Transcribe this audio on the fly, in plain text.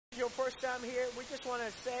first time here, we just want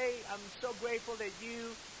to say I'm so grateful that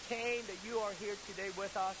you came, that you are here today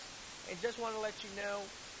with us, and just want to let you know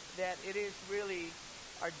that it is really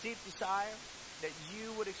our deep desire that you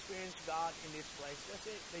would experience God in this place. That's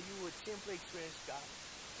it, that you would simply experience God.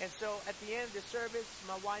 And so at the end of the service,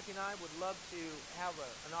 my wife and I would love to have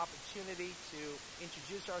an opportunity to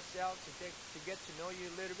introduce ourselves, to get to know you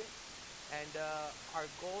a little bit. And our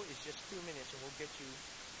goal is just 2 minutes, and we'll get you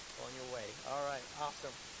on your way. All right,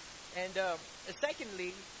 awesome. And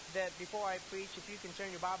secondly, that before I preach, if you can turn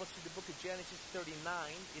your Bibles to the book of Genesis 39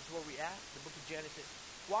 is where we're at, the book of Genesis.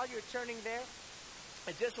 While you're turning there,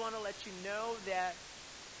 I just want to let you know that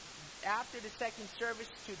after the second service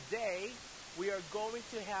today, we are going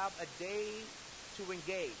to have a day to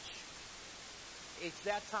engage. It's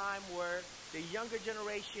that time where the younger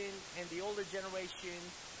generation and the older generation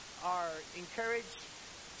are encouraged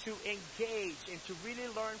to engage and to really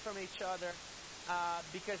learn from each other,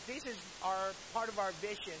 because this is part of our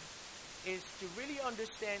vision, is to really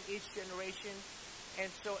understand each generation.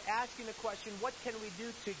 And so asking the question, what can we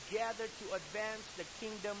do together to advance the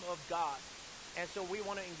kingdom of God? And so we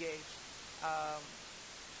want to engage.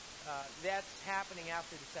 That's happening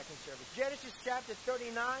after the second service. Genesis chapter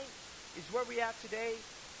 39 is where we are today.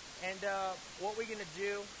 And what we're going to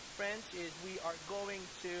do, friends, is we are going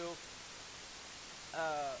to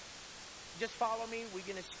just follow me. We're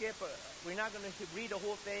going to skip. We're not going to read the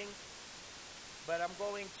whole thing, but I'm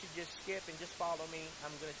going to just skip and just follow me.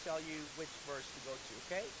 I'm going to tell you which verse to go to,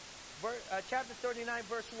 okay? Chapter 39,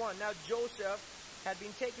 verse 1. Now Joseph had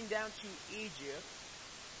been taken down to Egypt.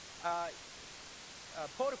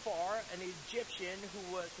 Potiphar, an Egyptian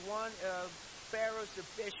who was one of Pharaoh's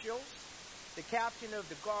officials, the captain of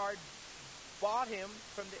the guard, bought him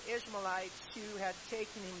from the Ishmaelites who had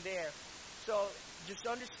taken him there. So, just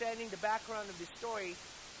understanding the background of the story,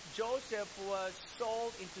 Joseph was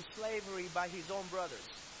sold into slavery by his own brothers.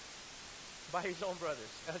 By his own brothers.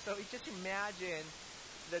 So, just imagine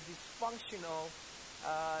the dysfunctional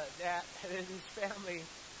that his family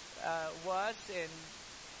was, and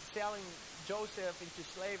selling Joseph into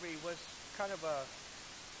slavery was kind of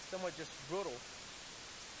somewhat just brutal.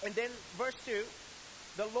 And then verse 2,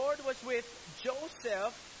 the Lord was with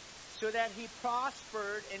Joseph so that he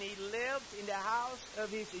prospered, and he lived in the house of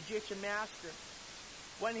his Egyptian master.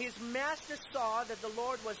 When his master saw that the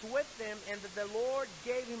Lord was with him and that the Lord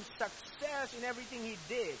gave him success in everything he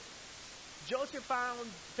did, Joseph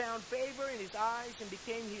found favor in his eyes and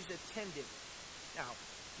became his attendant. Now,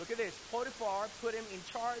 look at this. Potiphar put him in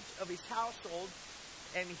charge of his household,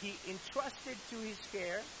 and he entrusted to his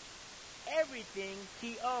care everything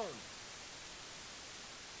he owned.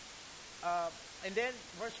 And then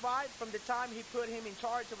verse 5, from the time he put him in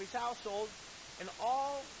charge of his household and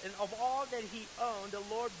of all that he owned, the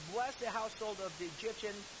Lord blessed the household of the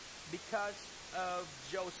Egyptian because of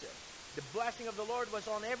Joseph. The blessing of the Lord was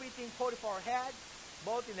on everything Potiphar had,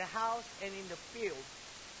 both in the house and in the field.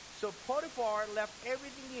 So Potiphar left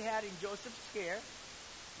everything he had in Joseph's care.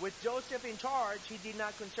 With Joseph in charge, he did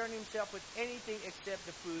not concern himself with anything except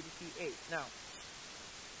the food he ate. Now,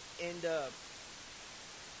 in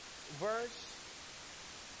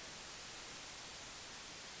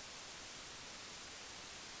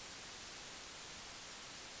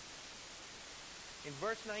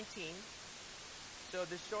verse 19, so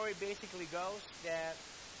the story basically goes that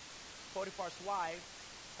Potiphar's wife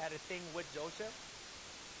had a thing with Joseph,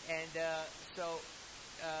 and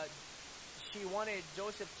she wanted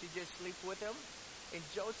Joseph to just sleep with him, and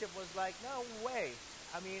Joseph was like, no way.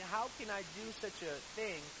 I mean, how can I do such a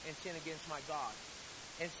thing and sin against my God?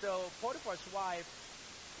 And so Potiphar's wife,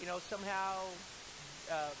 somehow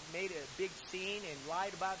made a big scene and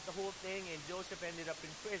lied about the whole thing, and Joseph ended up in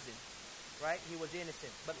prison, right? He was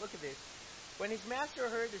innocent. But look at this. When his master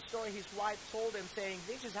heard the story, his wife told him, saying,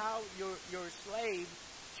 this is how your slave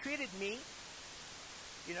treated me,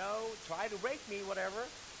 tried to rape me, whatever,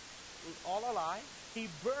 all a lie. He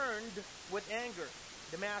burned with anger,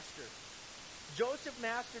 the master. Joseph's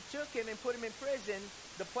master took him and put him in prison,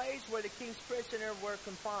 the place where the king's prisoners were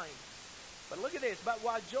confined. But look at this. But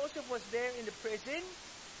while Joseph was there in the prison,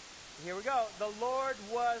 here we go, the Lord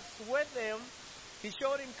was with him. He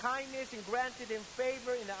showed him kindness and granted him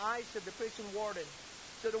favor in the eyes of the prison warden.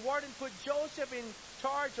 So the warden put Joseph in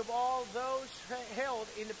charge of all those held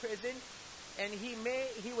in the prison, and he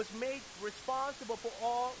was made responsible for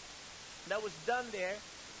all that was done there.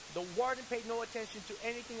 The warden paid no attention to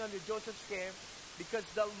anything under Joseph's care, because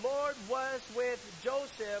the Lord was with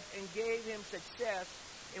Joseph and gave him success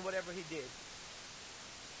in whatever he did.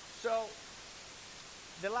 So,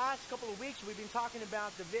 the last couple of weeks we've been talking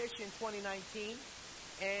about the Vision 2019,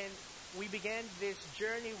 and we began this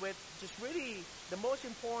journey with just really the most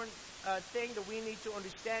important thing that we need to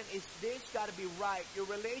understand is this got to be right. Your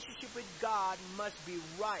relationship with God must be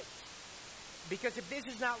right. Because if this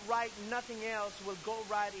is not right, nothing else will go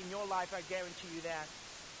right in your life. I guarantee you that.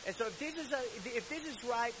 And so if this is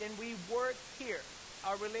right, then we work here.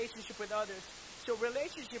 Our relationship with others. So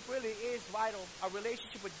relationship really is vital. Our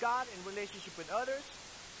relationship with God and relationship with others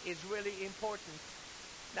is really important.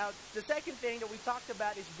 Now, the second thing that we talked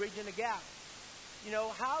about is bridging the gap. You know,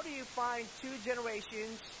 how do you find two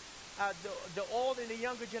generations, the old and the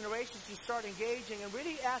younger generations, to start engaging and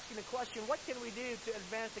really asking the question, what can we do to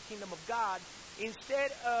advance the kingdom of God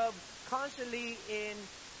instead of constantly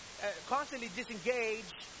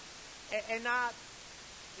disengaged and not,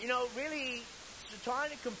 you know, really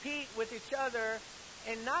trying to compete with each other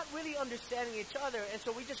and not really understanding each other. And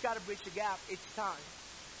so we just got to bridge the gap each time.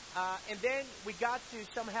 And then we got to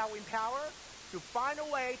somehow to find a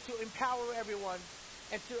way to empower everyone.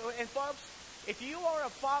 And folks, if you are a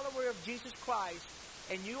follower of Jesus Christ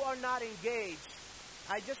and you are not engaged,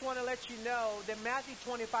 I just want to let you know that Matthew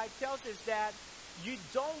 25 tells us that you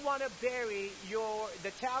don't want to bury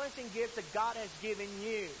the talents and gifts that God has given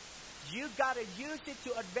you. You got to use it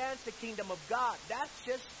to advance the kingdom of God. That's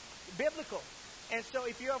just biblical. And so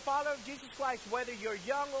if you're a follower of Jesus Christ, whether you're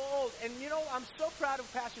young or old, and you know, I'm so proud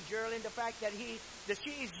of Pastor Geraldine, the fact that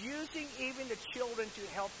she is using even the children to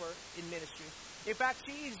help her in ministry. In fact,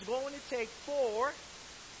 she is going to take 4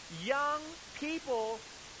 young people,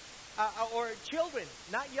 or children,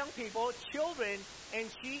 not young people, children, and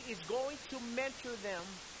she is going to mentor them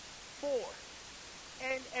 4.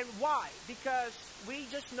 And why? Because we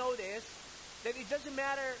just noticed that it doesn't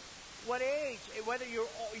matter what age, whether you're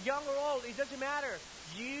young or old, it doesn't matter.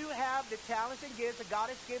 You have the talents and gifts that God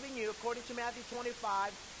has given you, according to Matthew 25.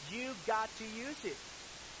 You got to use it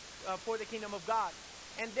for the kingdom of God.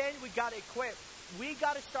 And then we got to equip. We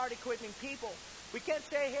got to start equipping people. We can't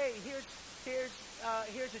say, hey,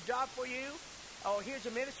 here's a job for you, or here's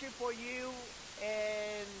a ministry for you,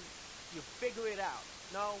 and you figure it out.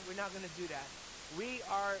 No, we're not going to do that. We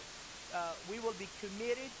will be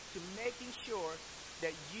committed to making sure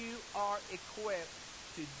that you are equipped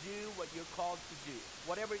to do what you're called to do,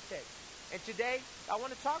 whatever it takes. And today, I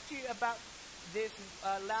want to talk to you about this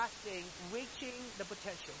last thing, reaching the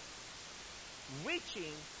potential.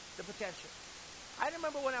 Reaching the potential. I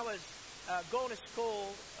remember when I was going to school,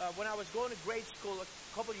 when I was going to grade school a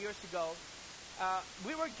couple of years ago,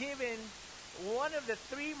 we were given one of the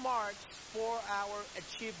 3 marks for our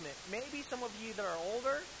achievement. Maybe some of you that are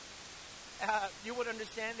older, you would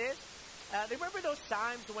understand this. Remember those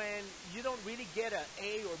times when you don't really get an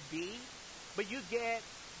A or B, but you get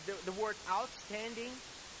the word outstanding,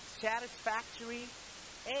 satisfactory,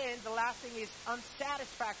 and the last thing is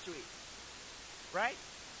unsatisfactory, right?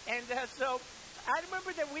 And so I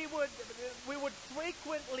remember that we would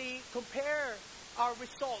frequently compare our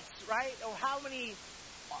results, right? Or how many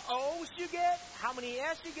O's you get, how many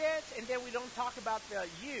S you get, and then we don't talk about the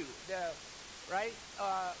U, the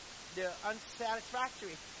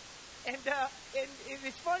unsatisfactory. And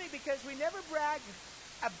it's funny because we never brag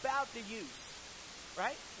about the U's,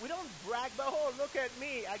 right? We don't brag about, oh, look at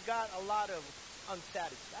me, I got a lot of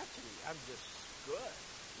unsatisfactory. I'm just good.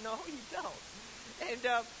 No, you don't.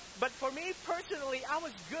 And but for me personally, I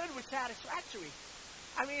was good with satisfactory.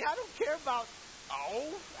 I mean, I don't care about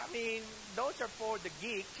I mean, those are for the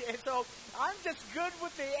geeks. And so I'm just good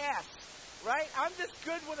with the S, right? I'm just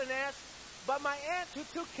good with an S. But my aunt who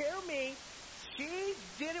took care of me, she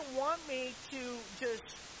didn't want me to just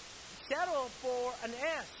settle for an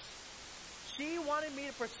S. She wanted me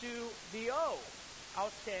to pursue the O,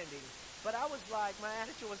 outstanding. But I was like, my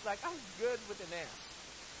attitude was like, I'm good with an S.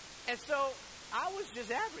 And so I was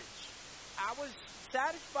just average. I was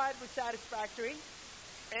satisfied with satisfactory.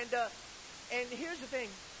 And here's the thing.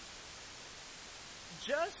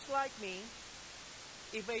 Just like me,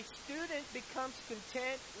 if a student becomes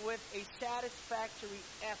content with a satisfactory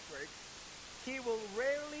effort, he will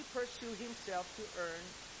rarely pursue himself to earn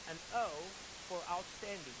an O for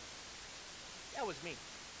outstanding. That was me.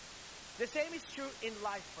 The same is true in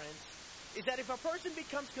life, friends, is that if a person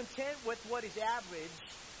becomes content with what is average,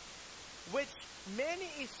 which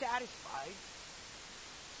many is satisfied,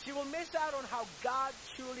 she will miss out on how God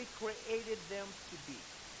truly created them to be.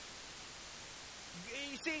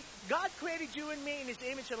 You see, God created you and me in His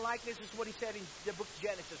image and likeness, is what He said in the book of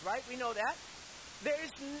Genesis, right? We know that.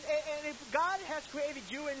 And if God has created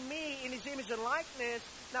you and me in His image and likeness,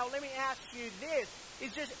 now let me ask you this.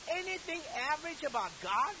 Is there anything average about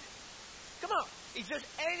God? Come on. Is there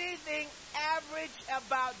anything average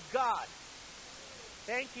about God?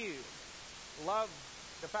 Thank you. Love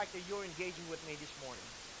the fact that you're engaging with me this morning.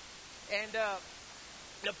 And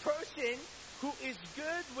the person who is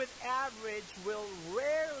good with average will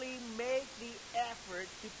rarely make the effort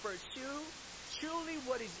to pursue truly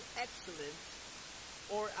what is excellent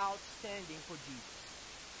or outstanding for Jesus.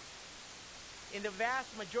 In the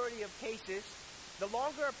vast majority of cases, the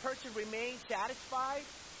longer a person remains satisfied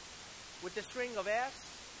with the string of S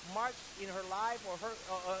marks in her life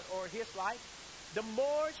or his life, the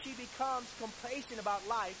more she becomes complacent about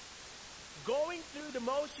life. Going through the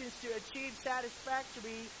motions to achieve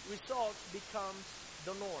satisfactory results becomes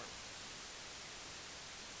the norm.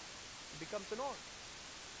 It becomes the norm.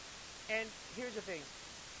 And here's the thing,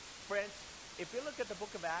 friends, if you look at the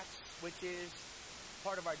book of Acts, which is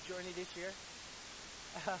part of our journey this year,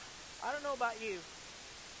 I don't know about you,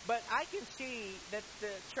 but I can see that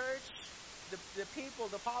the church, the people,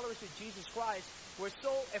 the followers of Jesus Christ were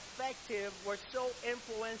so effective, were so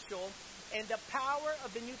influential, and the power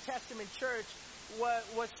of the New Testament church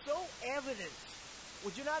was so evident.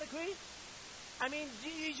 Would you not agree? I mean,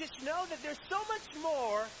 you just know that there's so much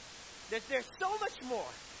more,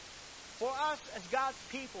 for us as God's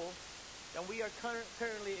people than we are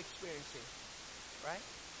currently experiencing. Right?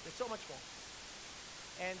 There's so much more.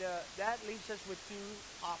 And that leaves us with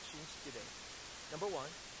two options today. Number one,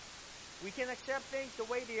 we can accept things the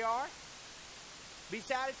way they are, be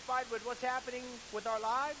satisfied with what's happening with our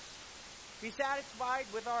lives, be satisfied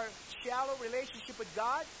with our shallow relationship with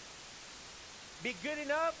God, be good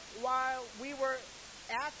enough while we were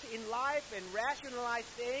at in life and rationalize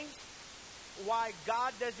things, why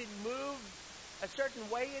God doesn't move a certain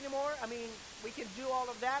way anymore. I mean, we can do all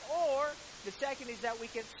of that. Or the second is that we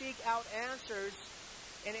can seek out answers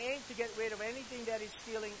and aim to get rid of anything that is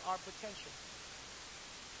stealing our potential.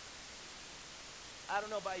 I don't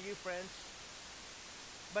know about you, friends,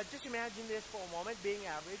 but just imagine this for a moment, being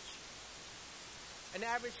average. An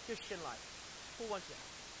average Christian life. Who wants that?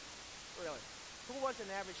 Really? Who wants an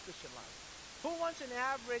average Christian life? Who wants an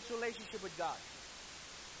average relationship with God?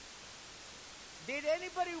 Did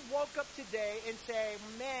anybody woke up today and say,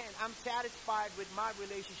 man, I'm satisfied with my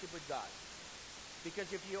relationship with God?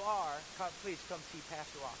 Because if you are, please come see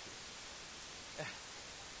Pastor Rocky.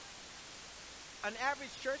 An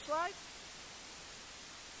average church life?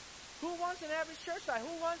 Who wants an average church life?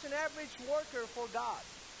 Who wants an average worker for God?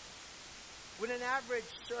 With an average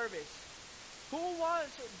service? Who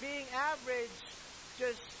wants being average,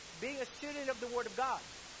 just being a student of the Word of God?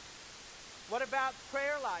 What about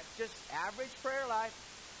prayer life? Just average prayer life.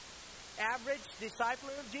 Average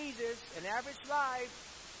discipler of Jesus. An average life.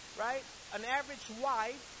 Right? An average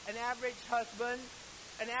wife, an average husband,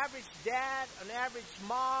 an average dad, an average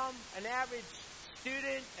mom, an average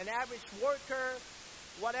student, an average worker,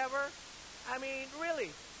 whatever. I mean,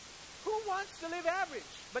 really, who wants to live average?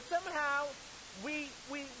 But somehow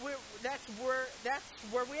that's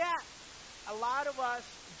where we at. A lot of us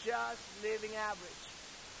just living average.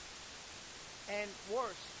 And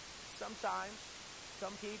worse, sometimes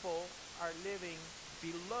some people are living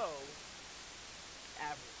below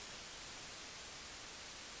average.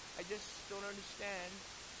 I just don't understand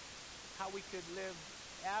how we could live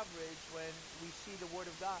average when we see the Word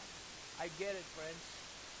of God. I get it, friends.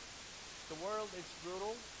 The world is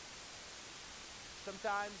brutal.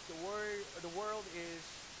 Sometimes the world is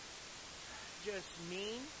just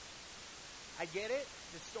mean. I get it.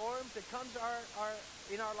 The storms that comes are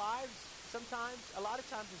in our lives. Sometimes, a lot of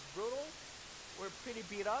times, it's brutal. We're pretty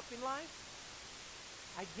beat up in life.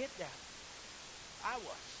 I get that. I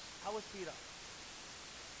was beat up.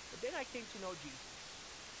 But then I came to know Jesus.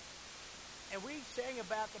 And we sang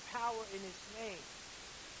about the power in His name.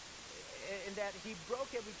 And that He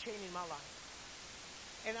broke every chain in my life.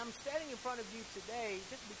 And I'm standing in front of you today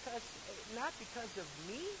just because, not because of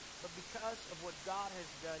me, but because of what God has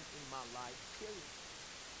done in my life, period.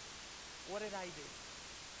 What did I do?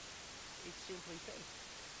 It's simply faith.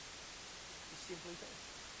 It's simply faith.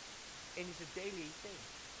 And it's a daily thing.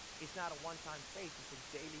 It's not a one-time faith. It's a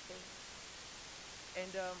daily thing.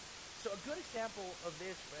 And so a good example of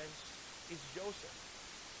this, friends, is Joseph.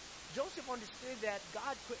 Joseph understood that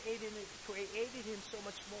God created him so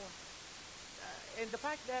much more. And the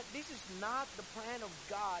fact that this is not the plan of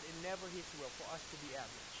God and never His will for us to be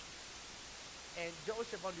average. And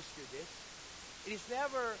Joseph understood this. It is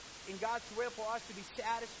never in God's will for us to be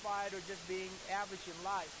satisfied or just being average in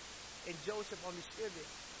life. And Joseph understood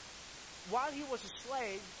this. While he was a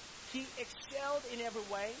slave, he excelled in every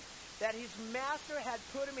way, that his master had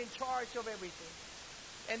put him in charge of everything.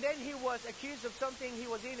 And then he was accused of something he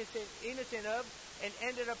was innocent of and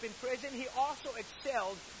ended up in prison. He also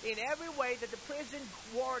excelled in every way that the prison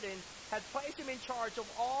warden had placed him in charge of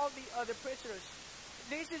all the other prisoners.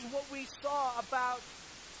 this is what we saw about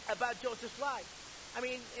Joseph's life. I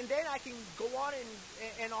mean, and then I can go on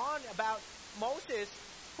and on about Moses,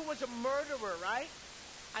 who was a murderer, right?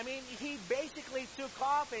 I mean, he basically took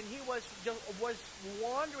off and he was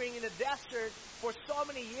wandering in the desert for so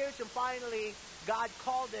many years, and finally God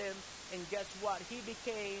called him, and guess what? He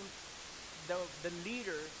became the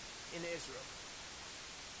leader in Israel.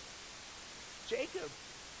 Jacob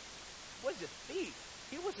was a thief.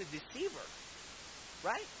 He was a deceiver,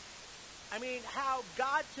 right? I mean, how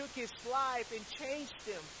God took his life and changed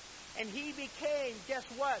him, and he became, guess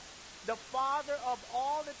what? The father of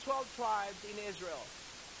all the 12 tribes in Israel.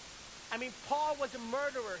 I mean, Paul was a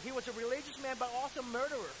murderer. He was a religious man, but also a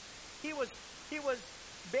murderer. He was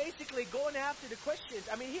basically going after the Christians.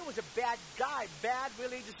 I mean, he was a bad guy, bad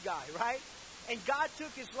religious guy, right? And God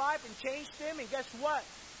took his life and changed him, and guess what?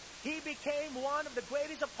 He became one of the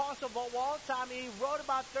greatest apostles of all time, and he wrote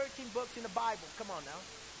about 13 books in the Bible. Come on now.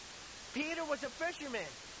 Peter was a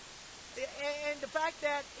fisherman. And the fact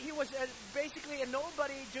that he was basically a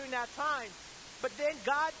nobody during that time, but then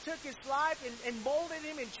God took his life and molded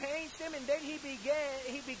him and changed him, and then he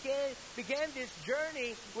began this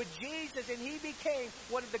journey with Jesus, and he became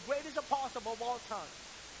one of the greatest apostles of all time.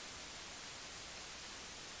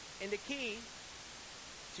 And the key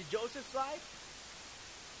to Joseph's life,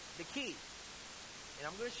 the key, and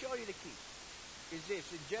I'm going to show you the key, is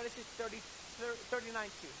this, in Genesis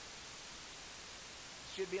 39:2.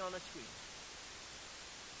 Should be on the screen.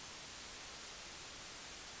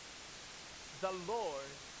 The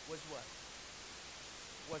Lord was what?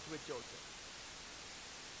 Was with Joseph.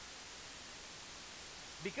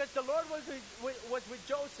 Because the Lord was with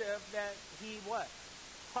Joseph, that he what?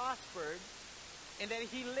 Prospered, and that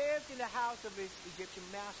he lived in the house of his Egyptian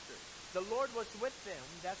master. The Lord was with them.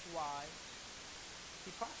 That's why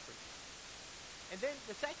he prospered. And then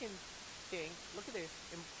the second thing, look at this.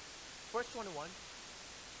 In verse 21,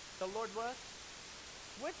 the Lord was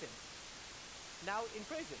with him. Now in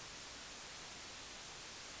prison.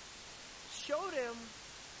 Showed him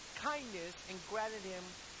kindness and granted him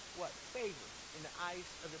what? Favor in the eyes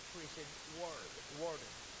of the prison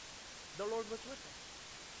warden. The Lord was with him.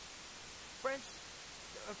 Friends,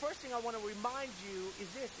 the first thing I want to remind you is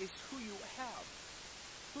this, is who you have.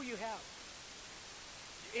 Who you have.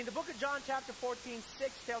 In the book of John chapter 14,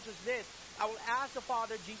 6 tells us this, I will ask the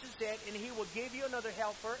Father, Jesus said, and he will give you another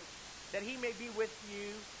helper, that he may be with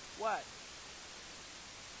you, what?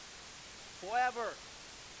 Forever.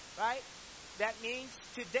 Right? That means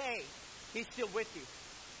today, he's still with you.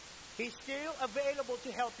 He's still available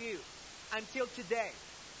to help you until today.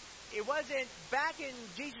 It wasn't back in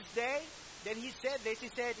Jesus' day that he said this. He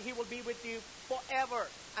said he will be with you forever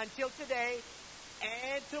until today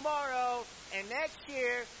and tomorrow and next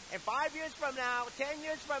year and 5 years from now, 10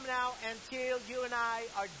 years from now, until you and I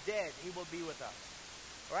are dead. He will be with us.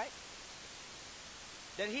 All right?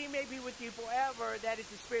 That he may be with you forever. That is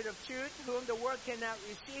the Spirit of truth, whom the world cannot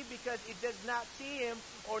receive because it does not see him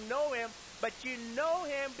or know him. But you know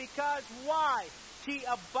him because why? He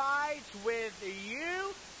abides with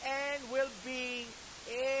you and will be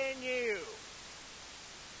in you.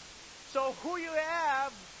 So who you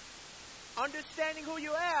have, understanding who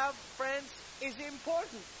you have, friends, is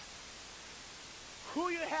important. Who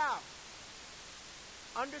you have,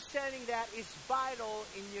 understanding that is vital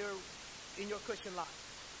in your Christian life.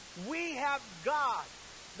 We have God,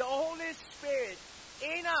 the Holy Spirit,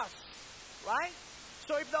 in us, right?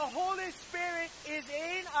 So if the Holy Spirit is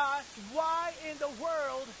in us, why in the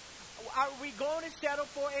world are we going to settle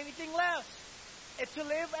for anything less? It's to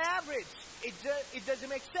live average. It doesn't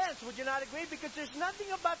make sense. Would you not agree? Because there's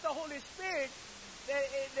nothing about the Holy Spirit,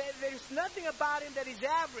 there's nothing about him that is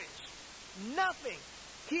average. Nothing.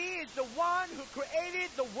 He is the one who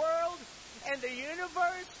created the world and the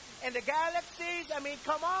universe and the galaxies. I mean,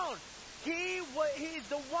 come on. He is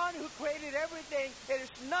the one who created everything. There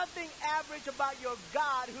is nothing average about your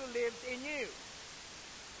God who lives in you.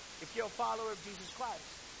 If you're a follower of Jesus Christ.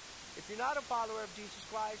 If you're not a follower of Jesus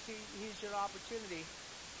Christ, here's your opportunity.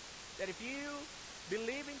 That if you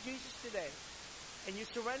believe in Jesus today, and you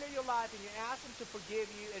surrender your life, and you ask him to forgive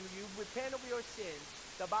you, and you repent of your sins,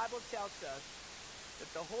 the Bible tells us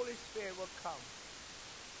that the Holy Spirit will come.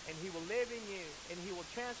 And he will live in you, and he will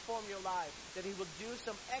transform your life, that he will do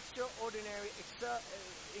some extraordinary,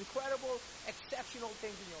 incredible, exceptional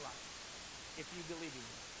things in your life, if you believe in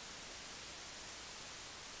him.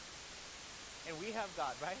 And we have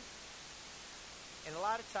God, right? And a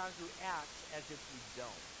lot of times we act as if we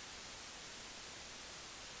don't.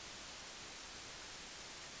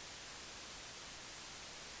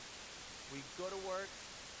 We go to work,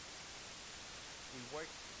 we work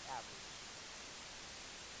average.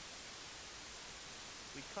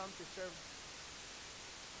 We come to serve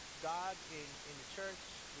God in the church.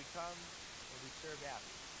 We come and we serve out.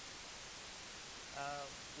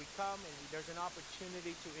 We come and there's an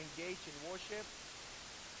opportunity to engage in worship.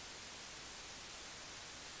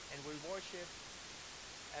 And we worship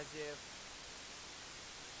as if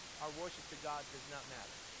our worship to God does not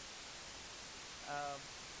matter.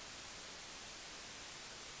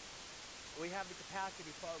 We have the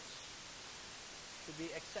capacity, folks, to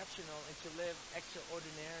be exceptional and to live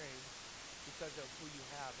extraordinary because of who you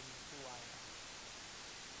have and who I am.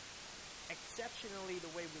 Exceptionally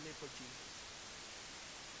the way we live for Jesus.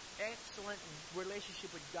 Excellent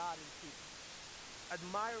relationship with God and people.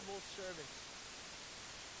 Admirable servants.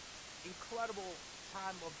 Incredible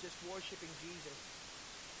time of just worshiping Jesus.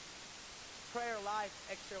 Prayer life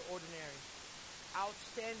extraordinary.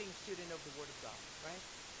 Outstanding student of the Word of God, right?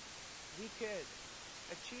 We could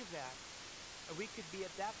achieve that, and we could be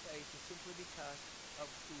at that place simply because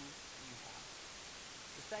of who you have.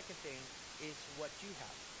 The second thing is what you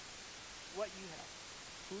have. What you have.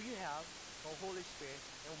 Who you have, the Holy Spirit,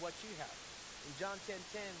 and what you have. In John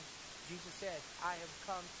 10:10, Jesus said, I have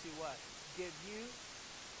come to what? Give you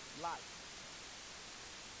life.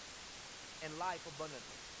 And life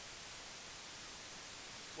abundantly.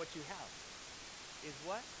 What you have is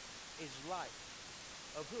what? Is life.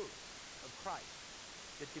 Of who? Of Christ.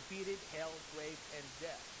 That defeated hell, grave, and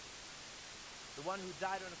death. The one who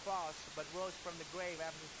died on the cross but rose from the grave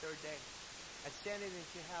after the third day. Ascended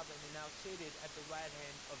into heaven and now seated at the right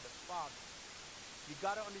hand of the Father. You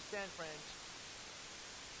got to understand, friends,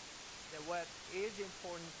 that what is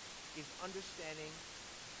important is understanding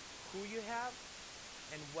who you have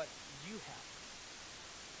and what you have.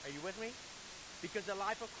 Are you with me? Because the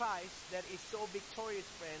life of Christ that is so victorious,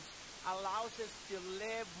 friends, allows us to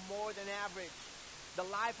live more than average. The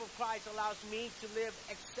life of Christ allows me to live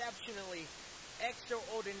exceptionally,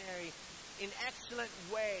 extraordinary, in excellent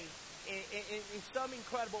way, in some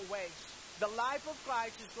incredible ways. The life of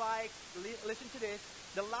Christ is like, listen to this,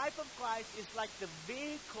 the life of Christ is like the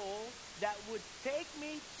vehicle that would take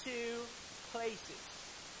me to places.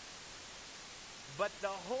 But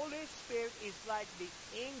the Holy Spirit is like the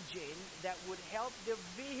engine that would help the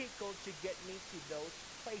vehicle to get me to those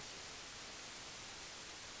places.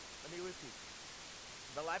 Let me repeat.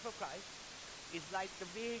 The life of Christ is like the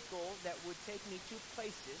vehicle that would take me to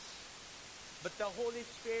places, but the Holy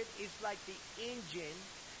Spirit is like the engine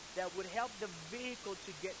that would help the vehicle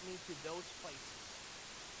to get me to those places.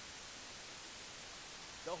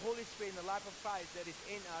 The Holy Spirit in the life of Christ that is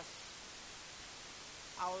in us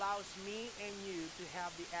allows me and you to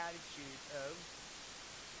have the attitude of,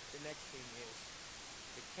 the next thing is,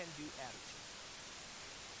 the can-do attitude.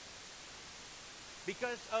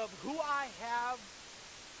 Because of who I have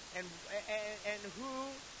and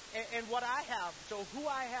what I have. So who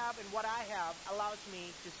I have and what I have allows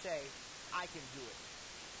me to say, I can do it.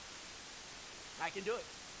 I can do it.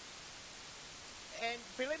 And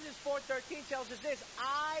Philippians 4:13 tells us this,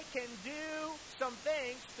 I can do some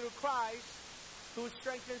things through Christ who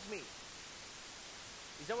strengthens me.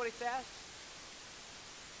 Is that what it says?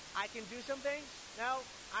 I can do some things? No,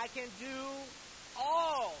 I can do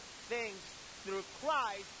all things through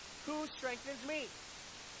Christ who strengthens me.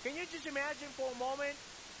 Can you just imagine for a moment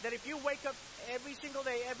that if you wake up every single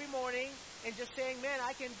day, every morning, and just saying, man,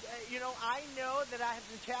 I can, I know that I have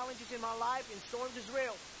some challenges in my life and storms is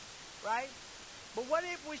real, right? But what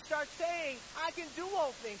if we start saying, I can do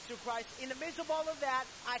all things through Christ. In the midst of all of that,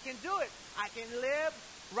 I can do it. I can live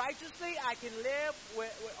righteously. I can live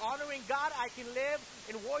with honoring God. I can live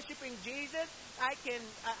in worshiping Jesus. I can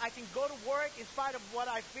go to work in spite of what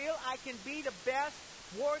I feel. I can be the best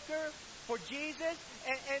worker for Jesus.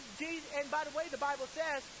 And by the way, the Bible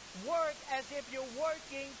says, work as if you're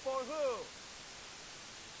working for who?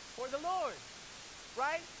 For the Lord.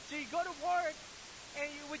 Right? So you go to work and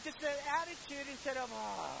you with just an attitude instead of,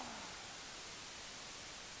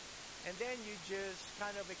 and then you just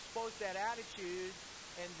kind of expose that attitude,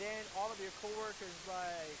 and then all of your coworkers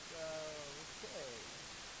like, okay.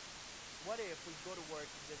 What if we go to work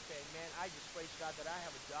and just say, man, I just praise God that I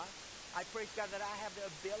have a job. I praise God that I have the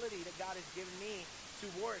ability that God has given me to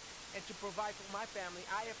work and to provide for my family.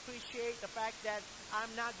 I appreciate the fact that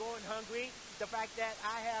I'm not going hungry. The fact that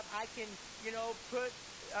I can, put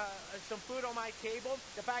some food on my table.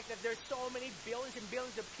 The fact that there's so many billions and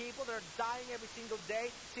billions of people that are dying every single day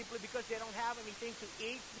simply because they don't have anything to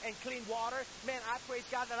eat and clean water. Man, I praise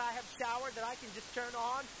God that I have shower, that I can just turn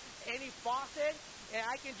on any faucet and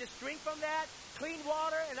I can just drink from that, clean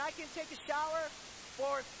water, and I can take a shower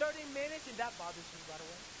for 30 minutes. And that bothers me, by the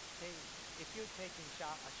way. Hey, if you're taking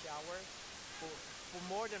a shower for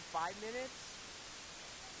more than 5 minutes,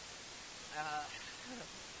 Uh,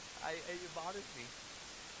 it bothers me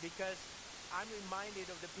because I'm reminded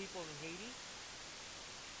of the people in Haiti.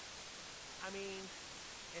 I mean,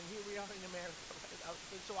 and here we are in America,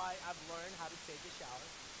 right? I've learned how to take a shower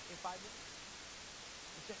in 5 minutes.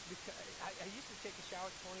 Just because I used to take a shower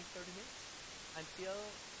 20, 30 minutes until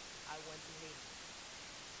I went to Haiti.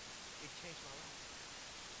 It changed my life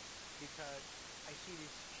because I see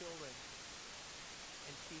these children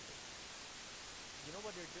and people. You know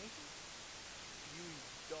what they're drinking? You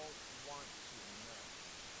don't want to know.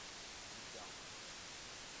 You don't.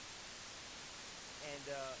 And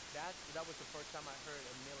that was the first time I heard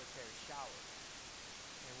a military shower.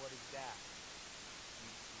 And what is that? You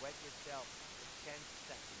wet yourself for 10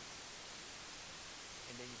 seconds,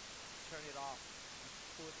 and then you turn it off.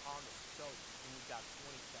 You put on the soap, and you got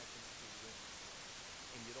 20 seconds to rinse.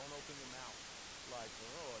 And you don't open your mouth like,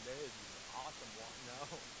 oh, this is an awesome one.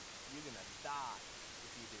 No, you're gonna die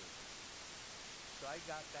if you do. So I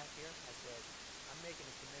got back here. I said, I'm making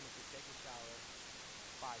a commitment to take a shower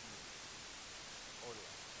 5 minutes or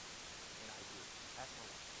less. And I do. That's my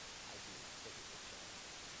wife. I do take a good shower.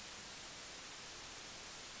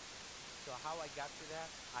 So how I got to that,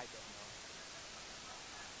 I don't know.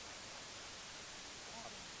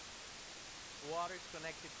 Water. Water is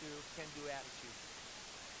connected to can-do attitude.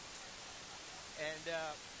 And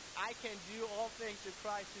I can do all things through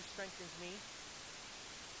Christ who strengthens me.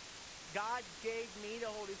 God gave me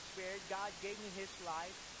the Holy Spirit. God gave me His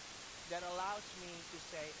life that allows me to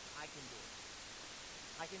say, I can do it.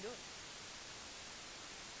 I can do it.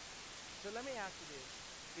 So let me ask you this.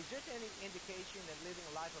 Is there any indication that living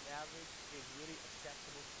a life of average is really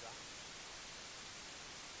acceptable to God?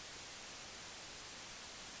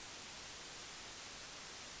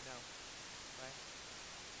 No. Right?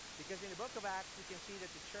 Because in the book of Acts, you can see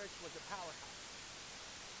that the church was a powerhouse.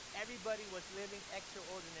 Everybody was living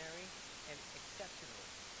extraordinary and exceptional.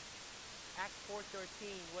 Acts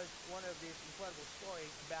 4:13 was one of these incredible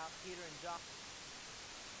stories about Peter and John.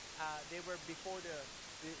 They were before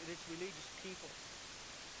this religious people.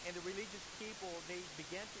 And the religious people, they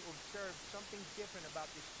began to observe something different about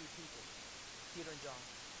these two people, Peter and John.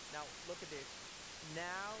 Now, look at this.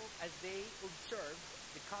 Now, as they observed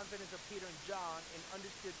the confidence of Peter and John and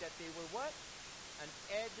understood that they were what?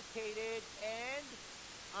 Uneducated and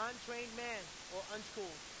untrained men or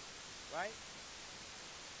unschooled, right?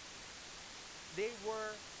 They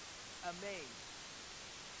were amazed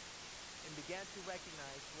and began to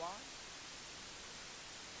recognize why?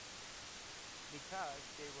 Because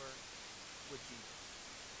they were with Jesus.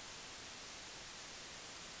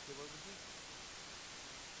 They were with Jesus.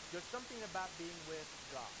 There's something about being with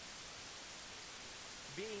God.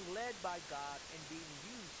 Being led by God and being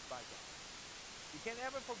used by God. You can't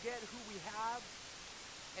ever forget who we have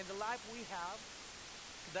and the life we have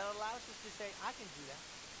that allows us to say, I can do that.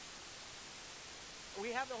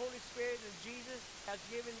 We have the Holy Spirit and Jesus has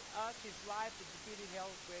given us His life that defeated hell,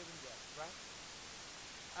 grave, and death, right?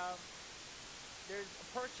 There's a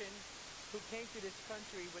person who came to this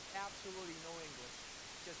country with absolutely no English.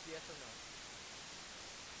 Just yes or no.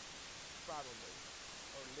 Probably.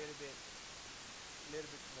 Or a little bit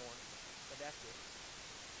more. But that's it.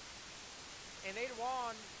 And later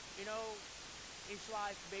on, his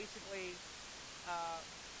life basically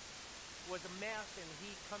was a mess, and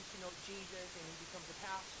he comes to know Jesus, and he becomes a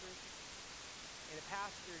pastor. And the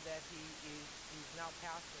pastor that he's now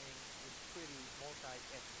pastoring is pretty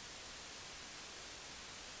multi-ethnic.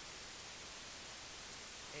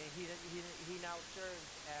 And he now serves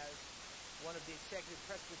as one of the executive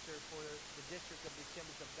presbyters for the District of the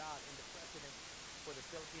Assemblies of God and the president for the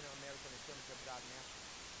Filipino American Assemblies of God National.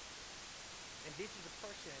 And this is a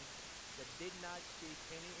person that did not speak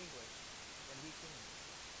any English when he came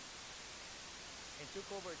and took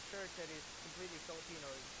over a church that is completely Filipino,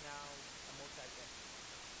 is now a multi-ethnic.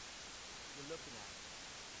 You're looking at it.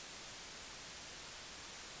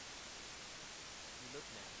 You're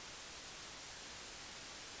looking at it.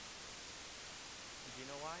 And do you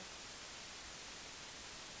know why?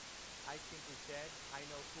 I simply said, I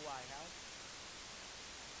know who I have.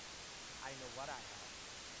 I know what I have.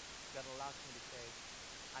 That allows me to say,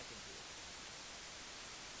 I can do it.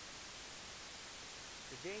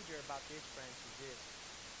 The danger about this, friends, is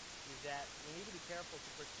that we need to be careful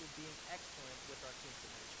to pursue being excellent with our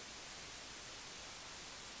sinful nature.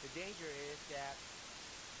 The danger is that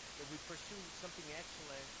we pursue something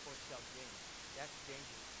excellent for self-gain. That's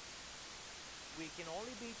dangerous. We can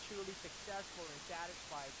only be truly successful and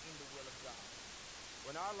satisfied in the will of God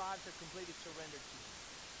when our lives are completely surrendered to Him.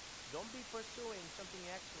 Don't be pursuing something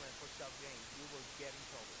excellent for self-gain. You will get in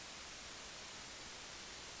trouble.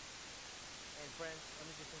 And friends, let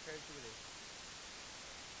me just encourage you with this.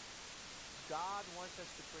 God wants us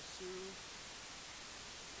to pursue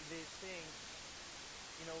these things,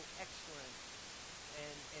 excellent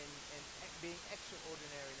and being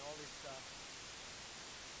extraordinary and all this stuff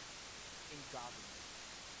in godliness.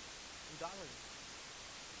 In godliness.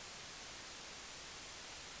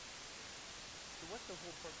 So what's the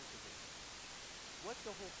whole purpose of this? What's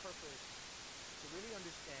the whole purpose? To really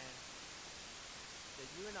understand that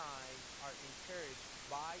you and I are encouraged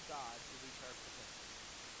by God to reach our potential.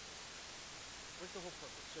 What's the whole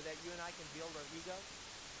purpose? So that you and I can build our ego?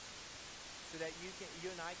 So that you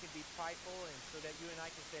and I can be prideful, and so that you and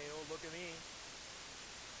I can say, oh, look at me.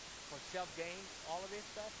 For self-gain, all of this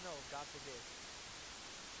stuff? No, God forbid.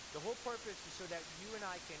 The whole purpose is so that you and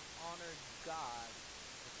I can honor God,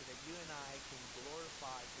 and so that you and I can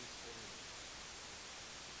glorify His holy name.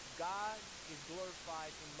 God is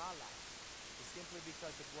glorified in my life simply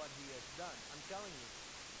because of what He has done. I'm telling you,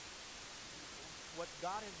 what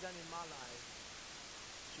God has done in my life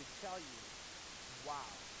should tell you,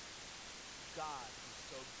 wow, God is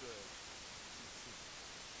so good to see.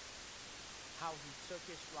 How He took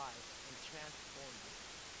His life and transformed it,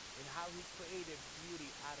 and how He created beauty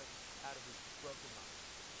out of His broken life.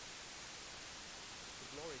 The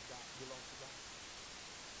glory of God belongs to God.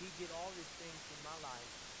 He did all these things in my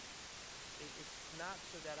life. It's not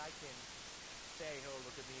so that I can say, oh,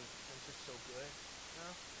 look at me, I'm just so good.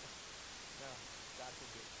 No, God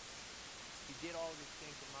forbid. He did all these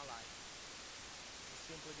things in my life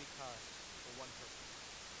simply because for one purpose.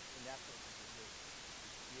 And that purpose is this: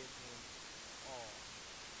 to give Him all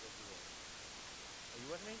the glory. Are you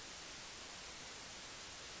with me?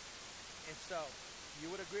 And so, you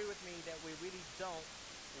would agree with me that we really don't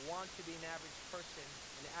want to be an average person,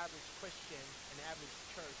 an average Christian, an average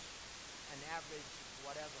church, an average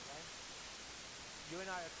whatever, right? You and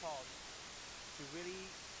I are called to really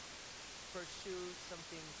pursue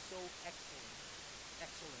something so excellent,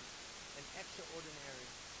 and extraordinary,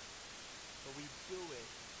 but we do it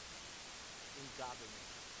in godliness.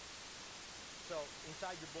 So,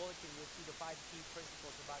 inside your bulletin, you'll see the 5 key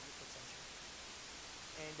principles about your potential.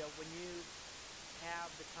 And when you have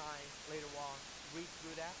the time later on, read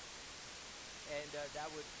through that, and that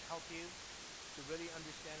would help you to really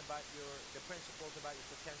understand about the principles about your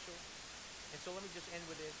potential. And so let me just end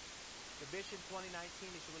with this. The Vision 2019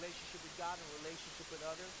 is a relationship with God and a relationship with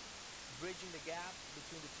others, bridging the gap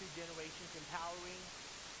between the two generations, empowering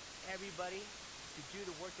everybody to do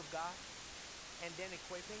the work of God, and then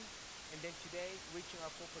equipping, and then today reaching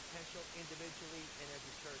our full potential individually and as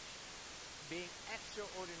a church. Being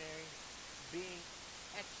extraordinary, being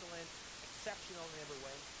excellent, exceptional in every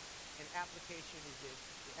way. And application is this.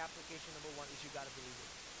 The application number 1 is you got to believe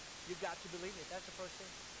it. You got to believe it. That's the first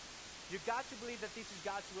thing. You got to believe that this is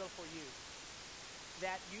God's will for you.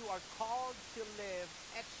 That you are called to live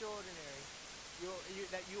extraordinary.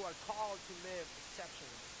 That you are called to live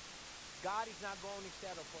exceptionally. God is not going to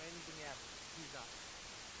settle for anything average. He's not.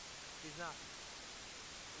 He's not.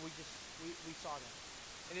 We saw that.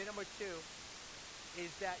 And then number 2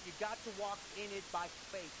 is that you got to walk in it by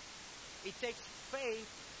faith. It takes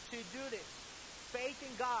faith to do this. Faith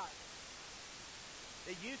in God.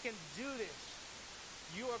 That you can do this.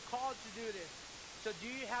 You are called to do this. So do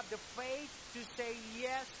you have the faith to say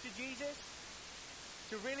yes to Jesus?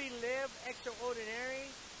 To really live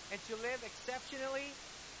extraordinary and to live exceptionally?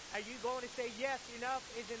 Are you going to say, yes, enough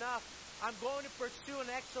is enough. I'm going to pursue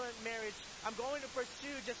an excellent marriage. I'm going to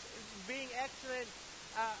pursue just being excellent,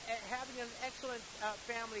 having an excellent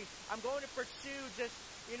family. I'm going to pursue just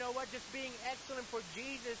being excellent for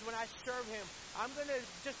Jesus when I serve Him. I'm going to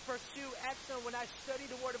just pursue excellence when I study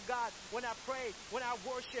the Word of God, when I pray, when I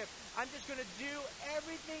worship. I'm just going to do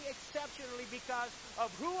everything exceptionally because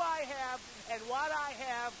of who I have and what I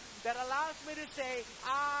have that allows me to say,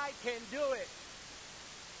 I can do it.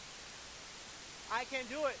 I can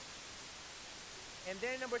do it. And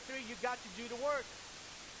then number 3, you got to do the work.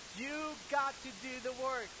 You got to do the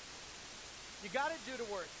work. You got to do the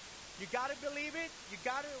work. You got to believe it. You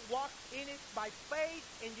got to walk in it by faith,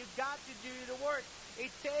 and you got to do the work.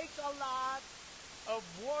 It takes a lot of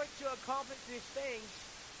work to accomplish these things,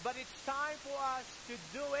 but it's time for us to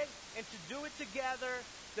do it and to do it together.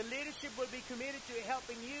 The leadership will be committed to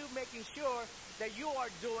helping you, making sure that you are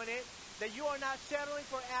doing it, that you are not settling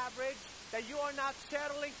for average, that you are not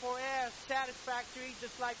settling for satisfactory,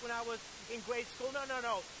 just like when I was in grade school.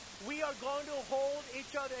 No. We are going to hold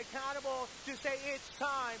each other accountable to say it's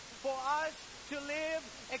time for us to live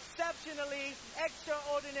exceptionally,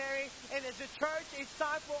 extraordinary, and as a church, it's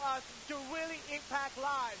time for us to really impact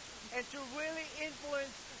lives and to really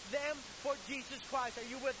influence them for Jesus Christ. Are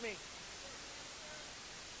you with me?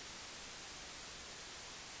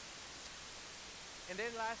 And then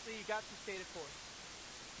lastly, you got to stay the course.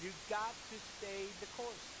 You got to stay the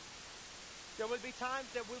course. There will be times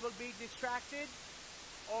that we will be distracted,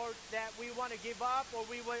 or that we want to give up, or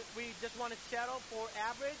we just want to settle for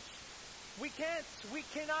average. We can't. We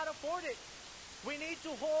cannot afford it. We need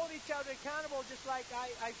to hold each other accountable, just like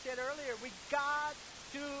I said earlier. We got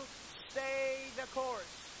to stay the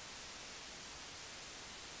course.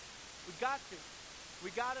 We got to. We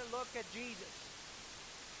got to look at Jesus.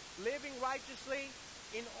 Living righteously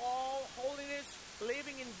in all holiness,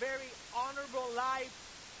 living in very honorable life,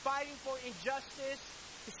 fighting for injustice,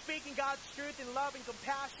 speaking God's truth in love and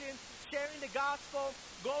compassion, sharing the gospel,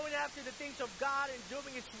 going after the things of God and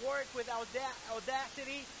doing His work with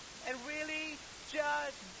audacity, and really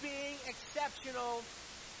just being exceptional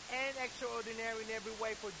and extraordinary in every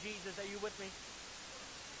way for Jesus. Are you with me?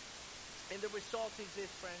 And the result is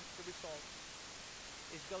this, friends. The result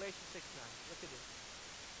is Galatians 6:9. Look at this.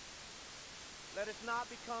 Let us not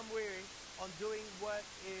become weary on doing what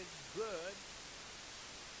is good,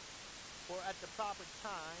 for at the proper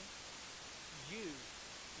time you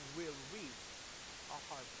will reap a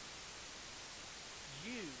harvest.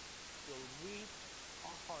 You will reap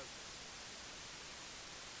a harvest.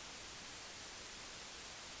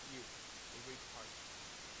 You will reap a harvest.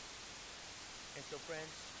 And so,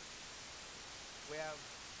 friends,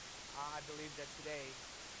 I believe that today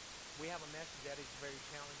we have a message that is very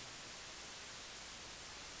challenging.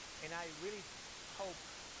 And I really hope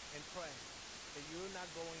and pray that you're not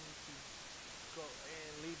going to go and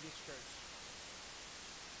leave this church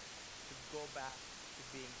to go back to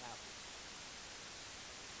being average.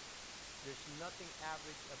 There's nothing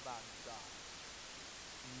average about God.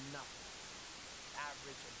 Nothing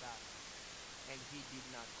average about it. And He did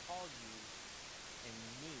not call you and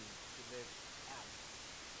me to live average.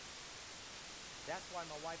 That's why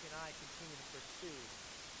my wife and I continue to pursue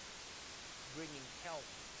bringing health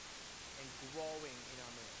and growing in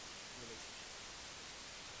our marriage relationship.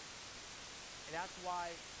 And that's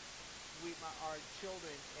why our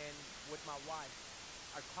children and with my wife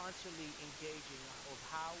are constantly engaging of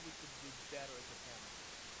how we could do better as a family.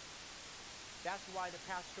 That's why the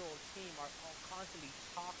pastoral team are all constantly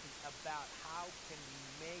talking about how can we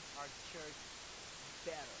make our church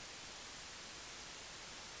better.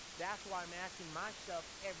 That's why I'm asking myself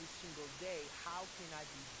every single day, how can I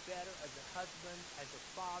be better as a husband, as a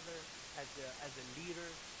father, as a leader,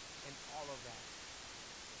 and all of that.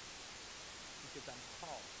 Because I'm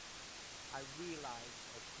called. I realize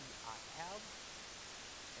of who I have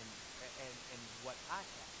and what I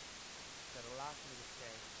have that allows me to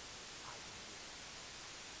say, I can do it.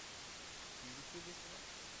 Do you receive this today?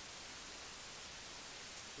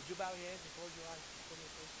 Would you bow your heads and close your eyes for me,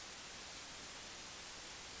 please?